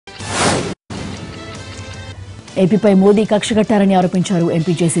ఏపీపై మోదీ కక్ష కట్టారని ఆరోపించారు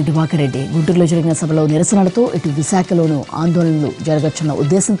ఎంపీ జేసీ దివాకర్ రెడ్డి. గుంటూరులో జరిగిన సభలో నిరసనలతో ఇటు విశాఖలోనూ ఆందోళనలు జరగొచ్చన్న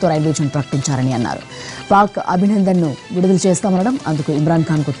ఉద్దేశంతో రైల్వే జోన్ ప్రకటించారని అన్నారు. పాక్ అభినందన్ను విడుదల చేస్తామనడం, అందుకు ఇమ్రాన్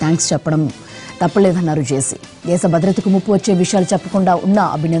ఖాన్కు థ్యాంక్స్ చెప్పడం తప్పలేదన్నారు జేసీ. దేశ భద్రతకు ముప్పు వచ్చే విషయాలు చెప్పకుండా ఉన్న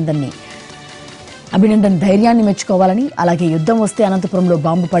అభినందన్ ధైర్యాన్ని మెచ్చుకోవాలని, అలాగే యుద్ధం వస్తే అనంతపురంలో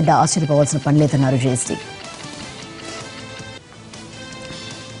బాంబు పడ్డా ఆశ్చర్యపోవాల్సిన పనిలేదన్నారు జేసీ.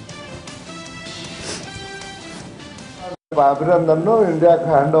 అభినందన్ను ఇండియాకు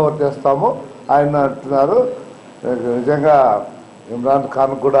హ్యాండ్ ఓవర్ చేస్తాము ఆయన అంటున్నారు. నిజంగా ఇమ్రాన్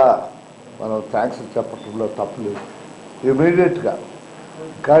ఖాన్ కూడా మనం థ్యాంక్స్ చెప్పడంలో తప్పలేదు. ఇమీడియట్గా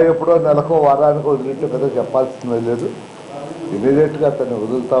ఇంకా ఎప్పుడో నెలకో వారానికి వదిలితే కదా చెప్పాల్సింది లేదు. ఇమీడియట్గా అతన్ని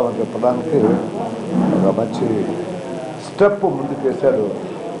వదులుతామని చెప్పడానికి ఒక మంచి స్టెప్ ముందుకేశాడు.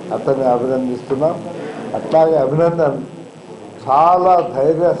 అతన్ని అభినందిస్తున్నాం. అట్లాగే అభినందన్ చాలా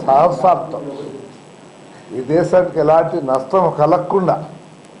ధైర్య సాహసార్థం, ఈ దేశానికి ఎలాంటి నష్టం కలగకుండా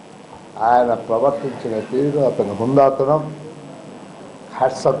ఆయన ప్రవర్తించిన తీరు, అతని ముందాతనం,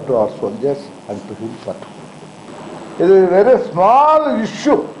 hats up to our soldiers and to him పట్. ఇది very small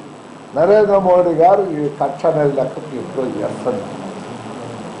issue. Narendra Modi గారు ఈ కక్ష అనేది లెక్కకు ఇంప్రూవ్ చేస్తారు.